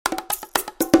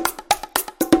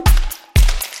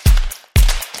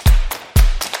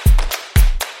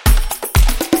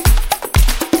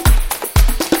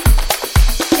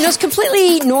it's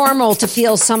completely normal to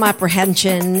feel some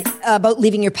apprehension about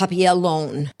leaving your puppy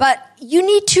alone. But you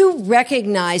need to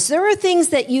recognize there are things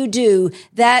that you do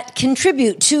that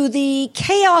contribute to the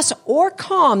chaos or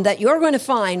calm that you're going to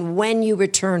find when you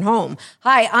return home.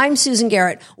 Hi, I'm Susan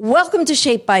Garrett. Welcome to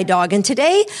Shaped by Dog. And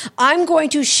today I'm going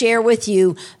to share with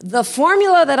you the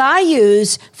formula that I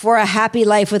use for a happy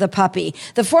life with a puppy.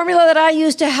 The formula that I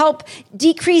use to help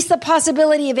decrease the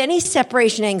possibility of any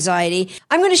separation anxiety.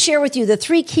 I'm going to share with you the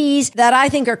 3 keys that I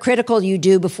think are critical you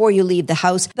do before you leave the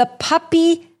house. The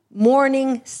puppy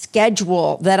morning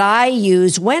schedule that I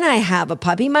use when I have a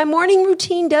puppy. My morning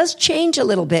routine does change a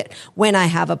little bit when I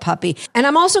have a puppy. And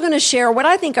I'm also going to share what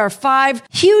I think are 5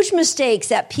 huge mistakes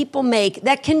that people make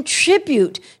that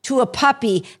contribute to a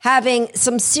puppy having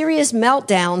some serious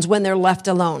meltdowns when they're left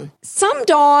alone. Some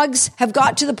dogs have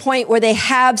got to the point where they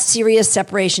have serious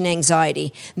separation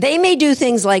anxiety. They may do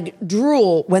things like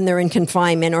drool when they're in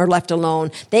confinement or left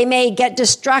alone. They may get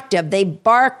destructive. They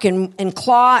bark and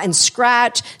claw and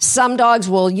scratch. Some dogs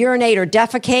will urinate or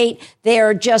defecate. They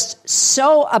are just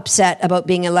so upset about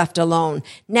being left alone.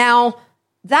 Now,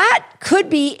 that could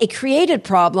be a created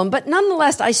problem, but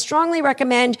nonetheless, I strongly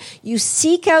recommend you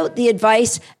seek out the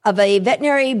advice of a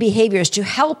veterinary behaviorist to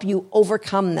help you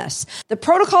overcome this. The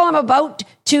protocol I'm about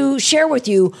to share with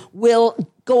you will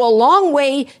go a long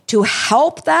way to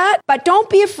help that, but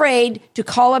don't be afraid to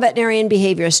call a veterinarian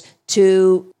behaviorist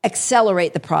to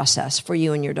accelerate the process for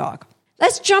you and your dog.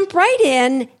 Let's jump right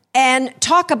in and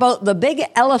talk about the big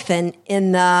elephant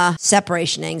in the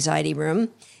separation anxiety room,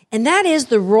 and that is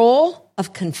the role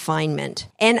of confinement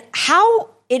and how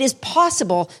it is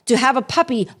possible to have a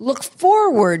puppy look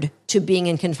forward to being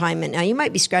in confinement. Now, you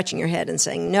might be scratching your head and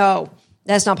saying, no,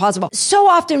 that's not possible. So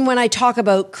often when I talk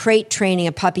about crate training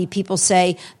a puppy, people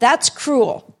say, that's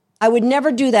cruel. I would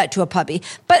never do that to a puppy.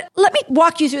 But let me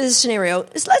walk you through this scenario.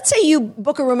 Let's say you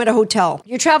book a room at a hotel.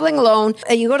 You're traveling alone.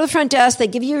 You go to the front desk. They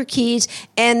give you your keys,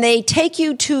 and they take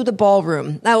you to the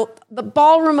ballroom. Now, the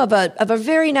ballroom of a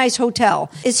very nice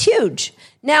hotel is huge.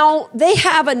 Now, they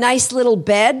have a nice little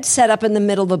bed set up in the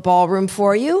middle of the ballroom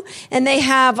for you, and they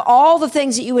have all the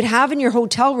things that you would have in your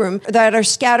hotel room that are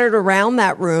scattered around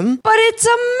that room. But it's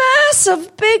a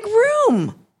massive, big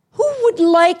room. Who would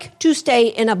like to stay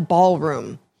in a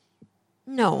ballroom?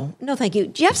 No, thank you.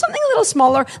 Do you have something a little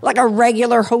smaller, like a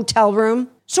regular hotel room?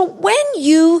 So when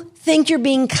you think you're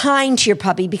being kind to your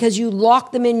puppy because you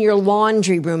lock them in your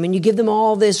laundry room and you give them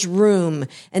all this room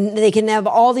and they can have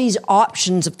all these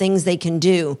options of things they can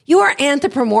do, you are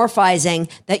anthropomorphizing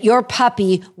that your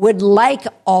puppy would like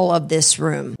all of this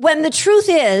room. When the truth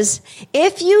is,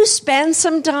 if you spend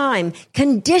some time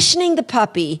conditioning the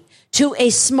puppy to a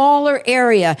smaller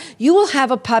area, you will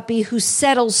have a puppy who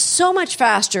settles so much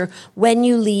faster when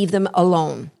you leave them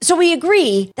alone. So we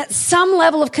agree that some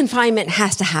level of confinement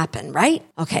has to happen, right?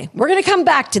 Okay, we're going to come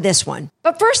back to this one.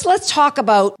 But first, let's talk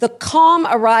about the calm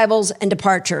arrivals and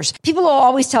departures. People will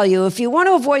always tell you, if you want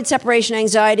to avoid separation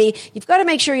anxiety, you've got to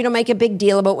make sure you don't make a big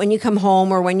deal about when you come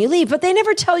home or when you leave, but they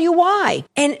never tell you why.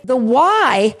 And the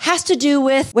why has to do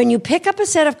with when you pick up a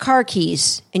set of car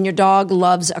keys and your dog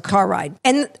loves a car ride.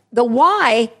 And the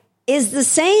why is the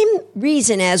same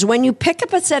reason as when you pick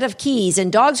up a set of keys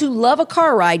and dogs who love a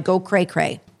car ride go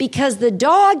cray-cray. Because the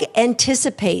dog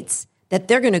anticipates that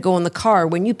they're going to go in the car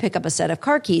when you pick up a set of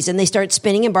car keys and they start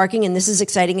spinning and barking and this is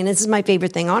exciting and this is my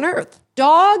favorite thing on earth.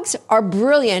 Dogs are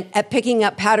brilliant at picking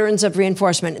up patterns of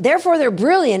reinforcement. Therefore, they're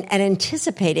brilliant at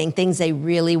anticipating things they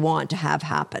really want to have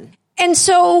happen. And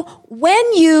so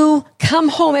when you come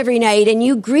home every night and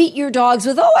you greet your dogs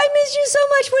with, oh, I miss you so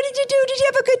much. What did you do? Did you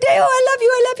have a good day? Oh, I love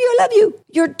you. I love you. I love you.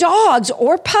 Your dogs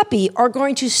or puppy are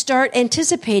going to start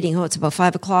anticipating, oh, it's about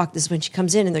 5 o'clock. This is when she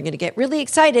comes in and they're going to get really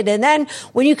excited. And then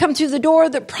when you come through the door,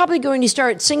 they're probably going to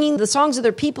start singing the songs of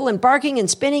their people and barking and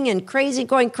spinning and crazy,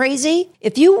 going crazy.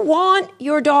 If you want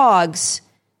your dogs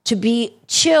to be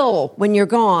chill when you're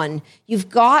gone, you've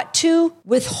got to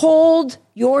withhold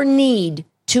your need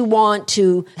to want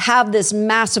to have this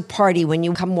massive party when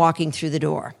you come walking through the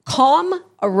door. Calm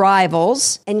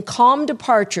arrivals and calm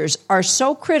departures are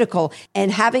so critical in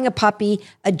having a puppy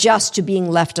adjust to being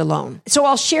left alone. So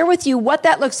I'll share with you what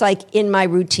that looks like in my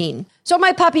routine. So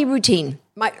my puppy routine,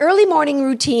 my early morning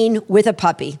routine with a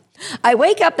puppy. I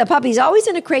wake up, the puppy's always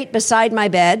in a crate beside my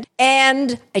bed,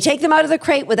 and I take them out of the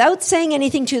crate without saying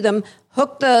anything to them,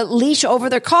 hook the leash over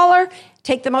their collar,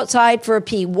 take them outside for a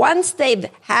pee. Once they've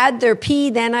had their pee,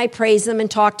 then I praise them and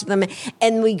talk to them.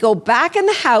 And we go back in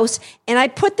the house and I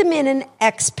put them in an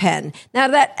X-Pen. Now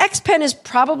that X-Pen is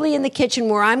probably in the kitchen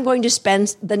where I'm going to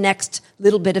spend the next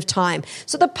little bit of time.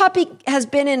 So the puppy has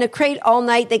been in a crate all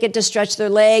night. They get to stretch their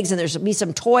legs and there's be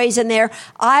some toys in there.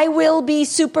 I will be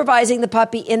supervising the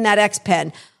puppy in that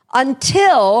X-Pen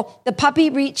until the puppy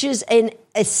reaches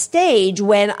a stage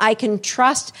when I can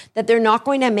trust that they're not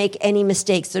going to make any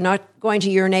mistakes. They're not going to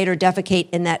urinate or defecate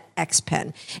in that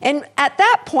X-Pen. And at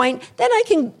that point, then I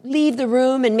can leave the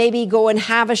room and maybe go and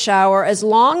have a shower as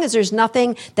long as there's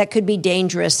nothing that could be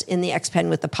dangerous in the X-Pen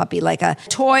with the puppy, like a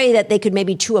toy that they could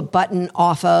maybe chew a button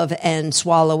off of and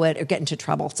swallow it or get into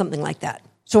trouble, something like that.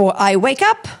 So I wake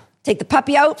up, take the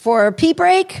puppy out for a pee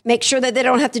break, make sure that they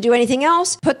don't have to do anything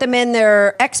else, put them in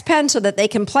their X-Pen so that they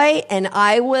can play, and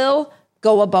I will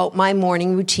go about my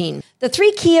morning routine. The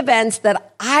 3 key events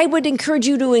that I would encourage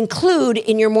you to include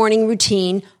in your morning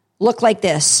routine look like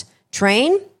this: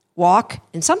 train, walk,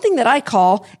 and something that I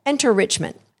call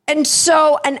enrichment. And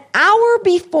so an hour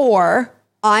before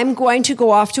I'm going to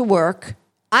go off to work,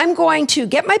 I'm going to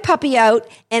get my puppy out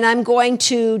and I'm going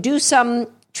to do some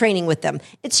training with them.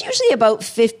 It's usually about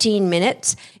 15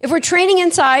 minutes. If we're training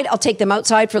inside, I'll take them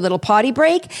outside for a little potty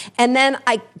break, and then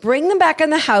I bring them back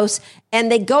in the house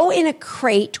and they go in a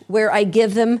crate where I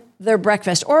give them their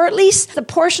breakfast, or at least the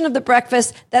portion of the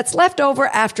breakfast that's left over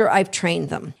after I've trained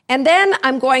them. And then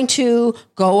I'm going to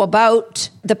go about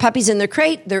the puppies in their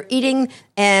crate, they're eating,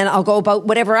 and I'll go about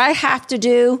whatever I have to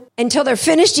do until they're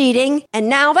finished eating. And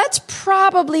now that's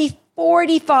probably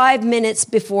 45 minutes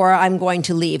before I'm going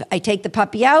to leave. I take the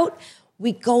puppy out.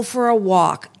 We go for a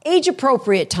walk.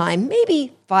 Age-appropriate time,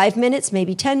 maybe 5 minutes,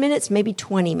 maybe 10 minutes, maybe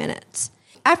 20 minutes.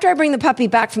 After I bring the puppy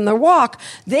back from their walk,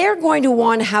 they're going to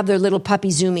want to have their little puppy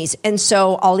zoomies. And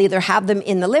so I'll either have them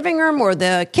in the living room or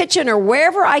the kitchen or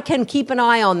wherever I can keep an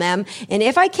eye on them. And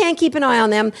if I can't keep an eye on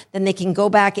them, then they can go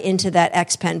back into that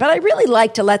X-Pen. But I really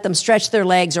like to let them stretch their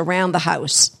legs around the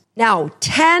house. Now,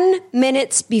 10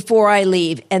 minutes before I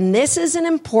leave, and this is an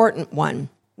important one,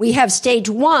 we have stage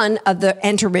 1 of the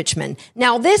enrichment.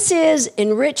 Now, this is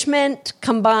enrichment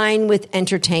combined with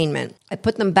entertainment. I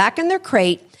put them back in their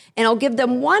crate, and I'll give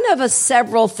them one of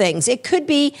several things. It could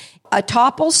be a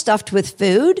topple stuffed with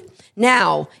food.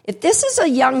 Now, if this is a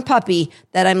young puppy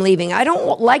that I'm leaving, I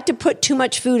don't like to put too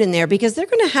much food in there because they're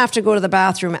going to have to go to the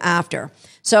bathroom after.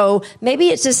 So maybe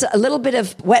it's just a little bit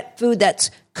of wet food that's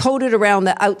coated around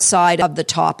the outside of the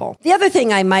topple. The other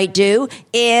thing I might do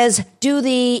is do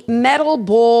the metal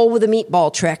bowl with a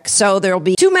meatball trick. So there'll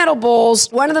be 2 metal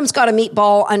bowls. One of them's got a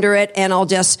meatball under it, and I'll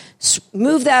just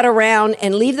move that around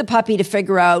and leave the puppy to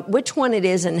figure out which one it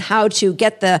is and how to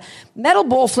get the metal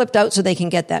bowl flipped out so they can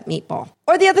get that meatball.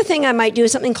 Or the other thing I might do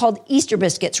is something called Easter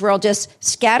biscuits, where I'll just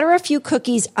scatter a few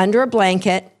cookies under a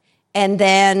blanket and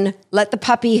then let the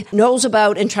puppy nose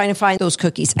about and trying to find those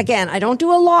cookies. Again, I don't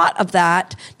do a lot of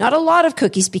that, not a lot of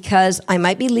cookies, because I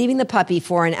might be leaving the puppy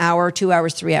for an hour, 2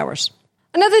 hours, 3 hours.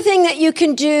 Another thing that you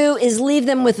can do is leave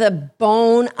them with a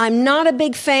bone. I'm not a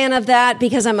big fan of that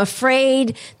because I'm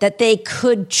afraid that they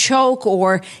could choke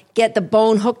or get the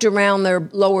bone hooked around their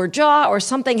lower jaw or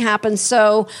something happens.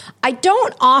 So I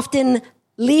don't often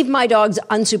leave my dogs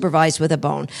unsupervised with a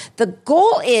bone. The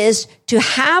goal is to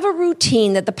have a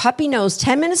routine that the puppy knows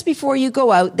 10 minutes before you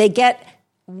go out, they get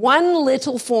one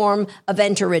little form of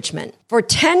enrichment. For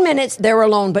 10 minutes, they're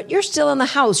alone, but you're still in the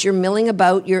house. You're milling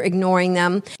about. You're ignoring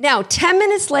them. Now, 10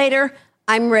 minutes later,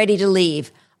 I'm ready to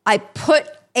leave. I put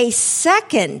a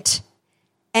second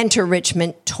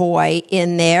enrichment toy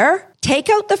in there. Take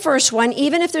out the first one,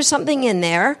 even if there's something in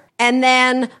there. And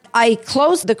then I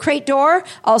close the crate door.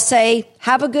 I'll say,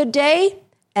 have a good day.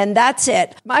 And that's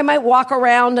it. I might walk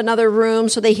around another room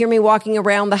so they hear me walking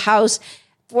around the house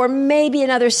for maybe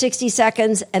another 60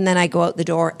 seconds. And then I go out the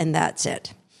door and that's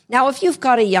it. Now, if you've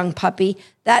got a young puppy,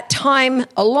 that time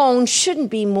alone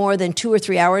shouldn't be more than 2 or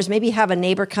 3 hours. Maybe have a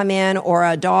neighbor come in or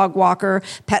a dog walker,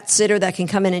 pet sitter that can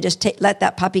come in and just let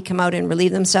that puppy come out and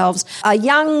relieve themselves. A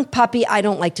young puppy, I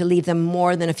don't like to leave them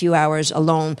more than a few hours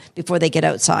alone before they get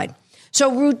outside.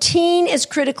 So routine is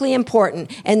critically important.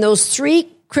 And those 3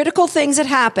 critical things that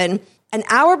happen: an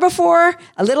hour before,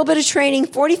 a little bit of training,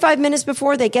 45 minutes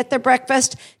before they get their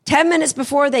breakfast, 10 minutes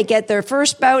before they get their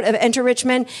first bout of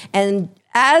enrichment, and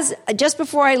Just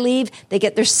before I leave, they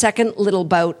get their second little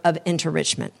bout of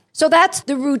enrichment. So that's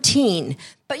the routine.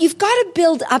 But you've got to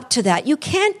build up to that. You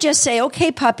can't just say,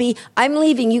 okay, puppy, I'm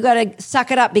leaving. You got to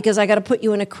suck it up because I got to put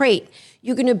you in a crate.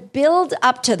 You're going to build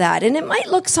up to that. And it might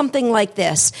look something like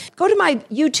this. Go to my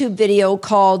YouTube video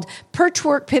called Perch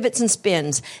Work, Pivots, and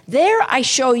Spins. There I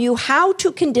show you how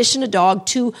to condition a dog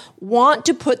to want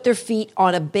to put their feet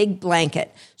on a big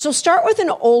blanket. So start with an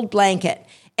old blanket.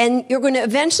 And you're going to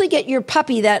eventually get your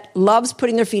puppy that loves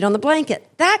putting their feet on the blanket.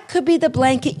 That could be the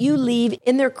blanket you leave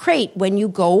in their crate when you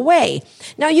go away.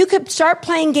 Now, you could start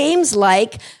playing games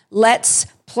like, let's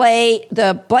play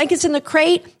the blankets in the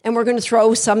crate, and we're going to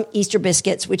throw some Easter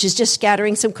biscuits, which is just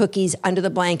scattering some cookies under the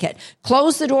blanket.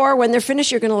 Close the door. When they're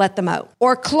finished, you're going to let them out.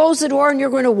 Or close the door and you're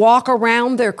going to walk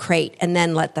around their crate and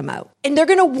then let them out. And they're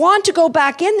going to want to go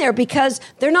back in there because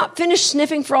they're not finished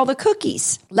sniffing for all the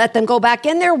cookies. Let them go back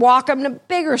in there, walk them in a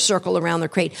bigger circle around their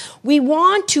crate. We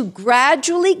want to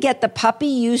gradually get the puppy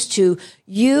used to,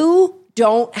 you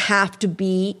don't have to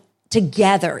be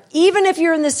together. Even if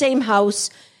you're in the same house,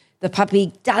 the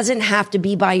puppy doesn't have to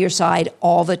be by your side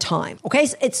all the time. Okay?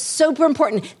 So it's super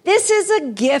important. This is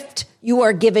a gift you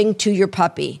are giving to your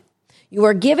puppy. You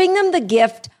are giving them the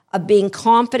gift of being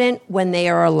confident when they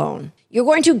are alone. You're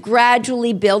going to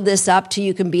gradually build this up till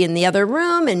you can be in the other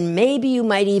room, and maybe you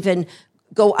might even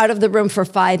go out of the room for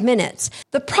 5 minutes.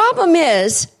 The problem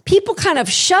is people kind of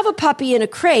shove a puppy in a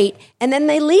crate and then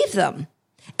they leave them.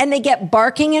 And they get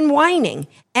barking and whining.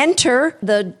 Enter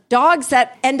the dogs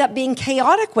that end up being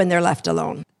chaotic when they're left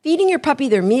alone. Feeding your puppy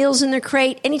their meals in their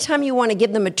crate. Anytime you want to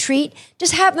give them a treat,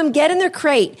 just have them get in their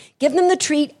crate, give them the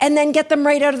treat, and then get them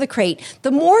right out of the crate. The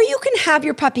more you can have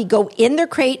your puppy go in their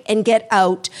crate and get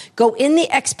out, go in the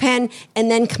X-Pen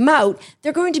and then come out,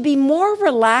 they're going to be more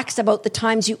relaxed about the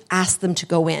times you ask them to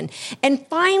go in. And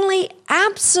finally,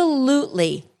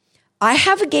 absolutely, I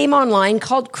have a game online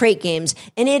called Crate Games,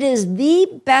 and it is the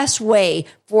best way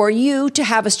for you to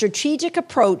have a strategic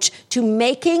approach to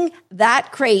making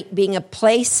that crate being a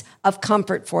place of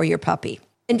comfort for your puppy.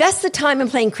 Invest the time in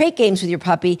playing crate games with your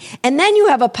puppy, and then you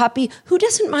have a puppy who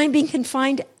doesn't mind being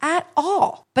confined at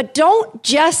all. But don't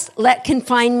just let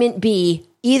confinement be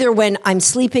either when I'm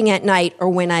sleeping at night or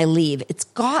when I leave. It's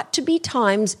got to be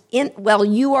times while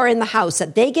you are in the house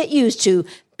that they get used to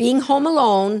being home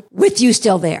alone with you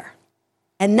still there.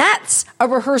 And that's a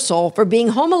rehearsal for being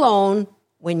home alone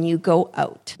when you go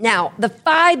out. Now, the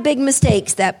 5 big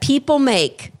mistakes that people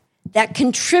make that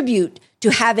contribute to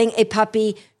having a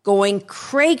puppy going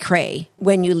cray-cray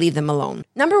when you leave them alone.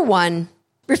 Number 1,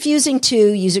 refusing to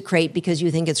use a crate because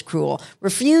you think it's cruel.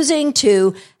 Refusing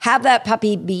to have that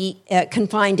puppy be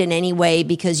confined in any way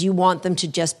because you want them to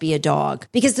just be a dog.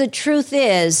 Because the truth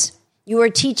is, you are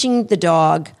teaching the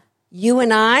dog, you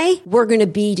and we're going to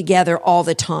be together all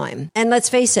the time. And let's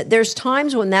face it, there's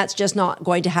times when that's just not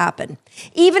going to happen.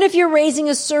 Even if you're raising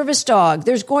a service dog,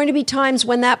 there's going to be times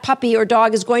when that puppy or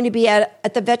dog is going to be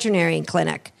at the veterinarian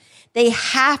clinic. They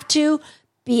have to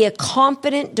be a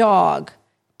confident dog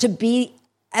to be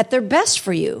at their best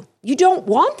for you. You don't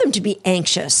want them to be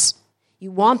anxious.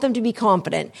 You want them to be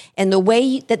confident. And the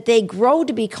way that they grow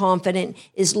to be confident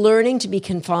is learning to be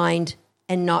confined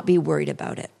and not be worried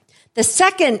about it. The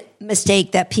second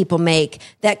mistake that people make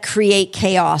that create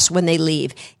chaos when they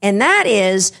leave, and that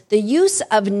is the use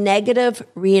of negative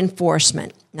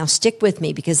reinforcement. Now stick with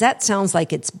me because that sounds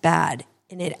like it's bad,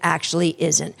 and it actually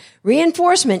isn't.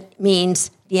 Reinforcement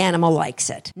means the animal likes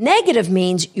it. Negative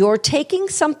means you're taking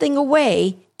something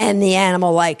away and the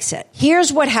animal likes it.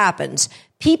 Here's what happens.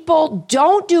 People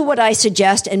don't do what I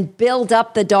suggest and build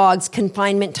up the dog's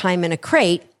confinement time in a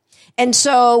crate. And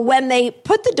so when they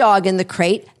put the dog in the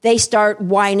crate, they start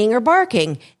whining or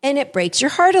barking, and it breaks your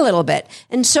heart a little bit.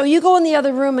 And so you go in the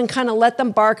other room and kind of let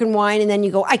them bark and whine, and then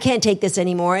you go, I can't take this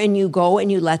anymore, and you go and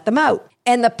you let them out.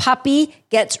 And the puppy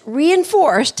gets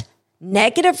reinforced,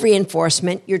 negative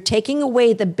reinforcement. You're taking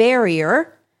away the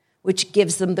barrier, which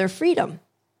gives them their freedom.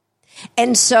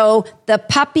 And so the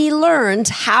puppy learns,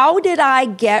 how did I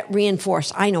get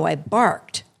reinforced? I know I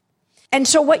barked. And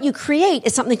so what you create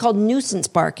is something called nuisance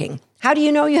barking. How do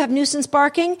you know you have nuisance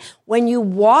barking? When you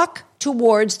walk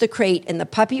towards the crate and the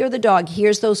puppy or the dog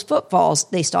hears those footfalls,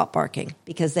 they stop barking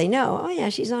because they know, oh yeah,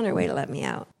 she's on her way to let me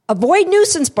out. Avoid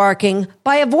nuisance barking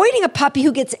by avoiding a puppy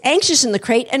who gets anxious in the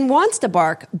crate and wants to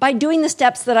bark, by doing the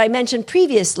steps that I mentioned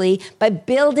previously, by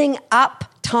building up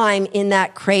time in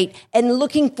that crate and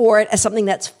looking for it as something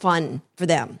that's fun for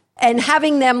them. and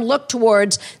having them look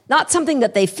towards not something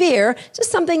that they fear,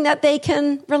 just something that they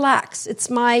can relax. It's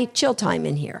my chill time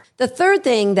in here. The third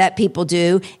thing that people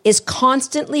do is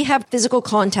constantly have physical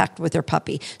contact with their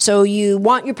puppy. So you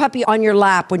want your puppy on your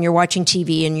lap when you're watching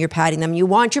TV and you're patting them. You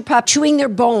want your pup chewing their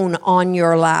bone on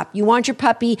your lap. You want your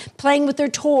puppy playing with their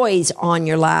toys on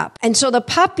your lap. And so the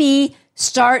puppy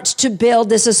starts to build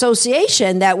this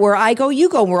association that where I go, you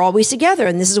go, we're always together.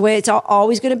 And this is the way it's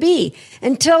always going to be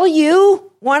until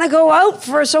you want to go out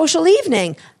for a social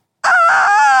evening.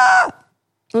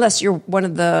 Unless you're one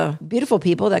of the beautiful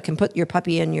people that can put your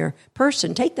puppy in your purse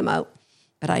and take them out.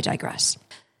 But I digress.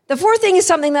 The fourth thing is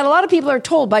something that a lot of people are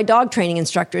told by dog training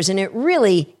instructors, and it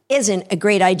really isn't a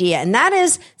great idea. And that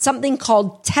is something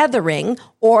called tethering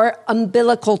or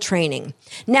umbilical training.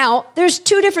 Now, there's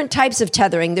two different types of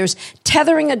tethering. There's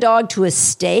tethering a dog to a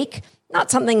stake, not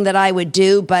something that I would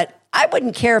do, but I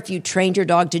wouldn't care if you trained your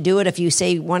dog to do it. If you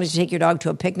say you wanted to take your dog to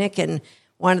a picnic and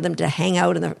wanted them to hang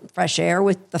out in the fresh air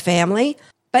with the family.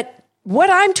 But what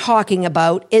I'm talking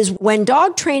about is when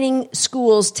dog training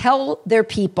schools tell their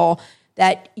people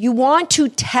that you want to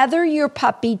tether your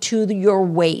puppy to your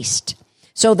waist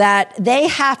so that they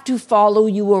have to follow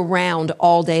you around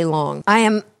all day long. I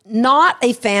am not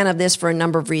a fan of this for a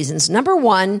number of reasons. Number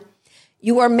one,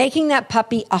 you are making that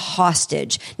puppy a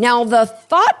hostage. Now, the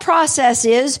thought process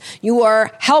is you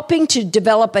are helping to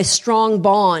develop a strong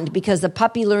bond because the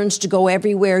puppy learns to go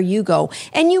everywhere you go.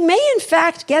 And you may, in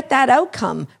fact, get that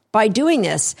outcome by doing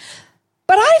this.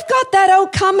 But I've got that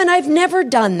outcome and I've never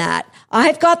done that.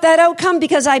 I've got that outcome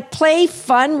because I play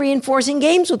fun reinforcing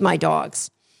games with my dogs.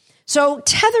 So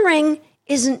tethering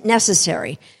isn't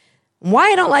necessary.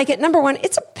 Why I don't like it, number one,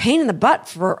 it's a pain in the butt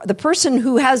for the person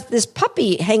who has this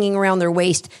puppy hanging around their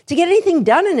waist to get anything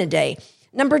done in a day.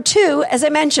 Number two, as I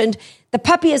mentioned, the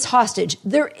puppy is hostage.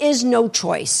 There is no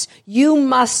choice. You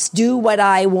must do what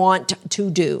I want to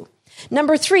do.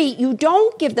 Number three, you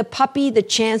don't give the puppy the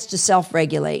chance to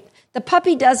self-regulate. The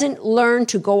puppy doesn't learn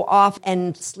to go off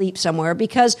and sleep somewhere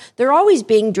because they're always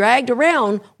being dragged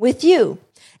around with you.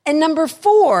 And number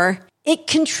four, it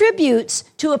contributes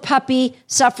to a puppy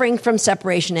suffering from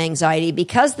separation anxiety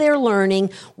because they're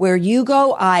learning where you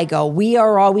go, I go. We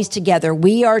are always together.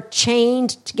 We are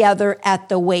chained together at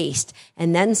the waist.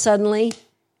 And then suddenly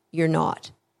you're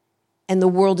not. And the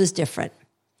world is different.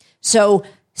 So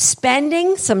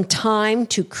spending some time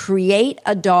to create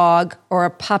a dog or a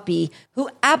puppy who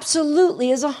absolutely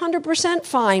is 100%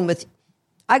 fine with,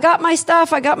 I got my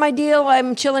stuff, I got my deal,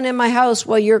 I'm chilling in my house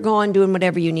while you're gone doing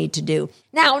whatever you need to do.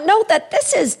 Now, note that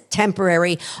this is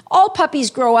temporary. All puppies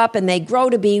grow up and they grow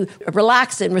to be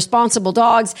relaxed and responsible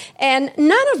dogs, and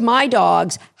none of my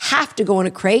dogs have to go in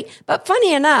a crate, but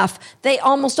funny enough, they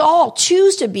almost all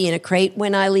choose to be in a crate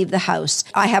when I leave the house.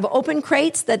 I have open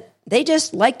crates that they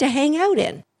just like to hang out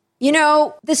in. You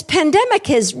know, this pandemic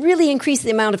has really increased the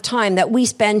amount of time that we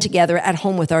spend together at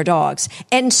home with our dogs.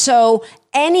 And so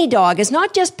any dog, it's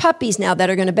not just puppies now that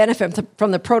are going to benefit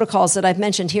from the protocols that I've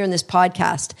mentioned here in this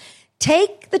podcast.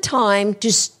 Take the time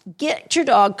to get your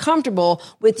dog comfortable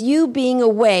with you being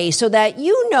away so that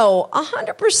you know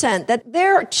 100% that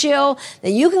they're chill,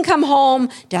 that you can come home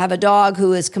to have a dog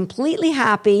who is completely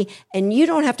happy and you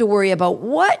don't have to worry about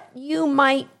what you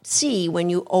might see when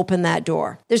you open that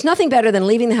door. There's nothing better than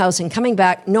leaving the house and coming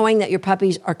back knowing that your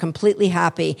puppies are completely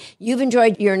happy. You've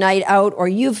enjoyed your night out or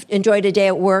you've enjoyed a day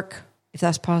at work, if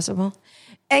that's possible,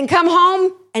 and come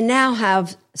home and now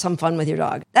have some fun with your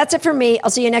dog. That's it for me. I'll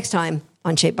see you next time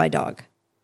on Shaped by Dog.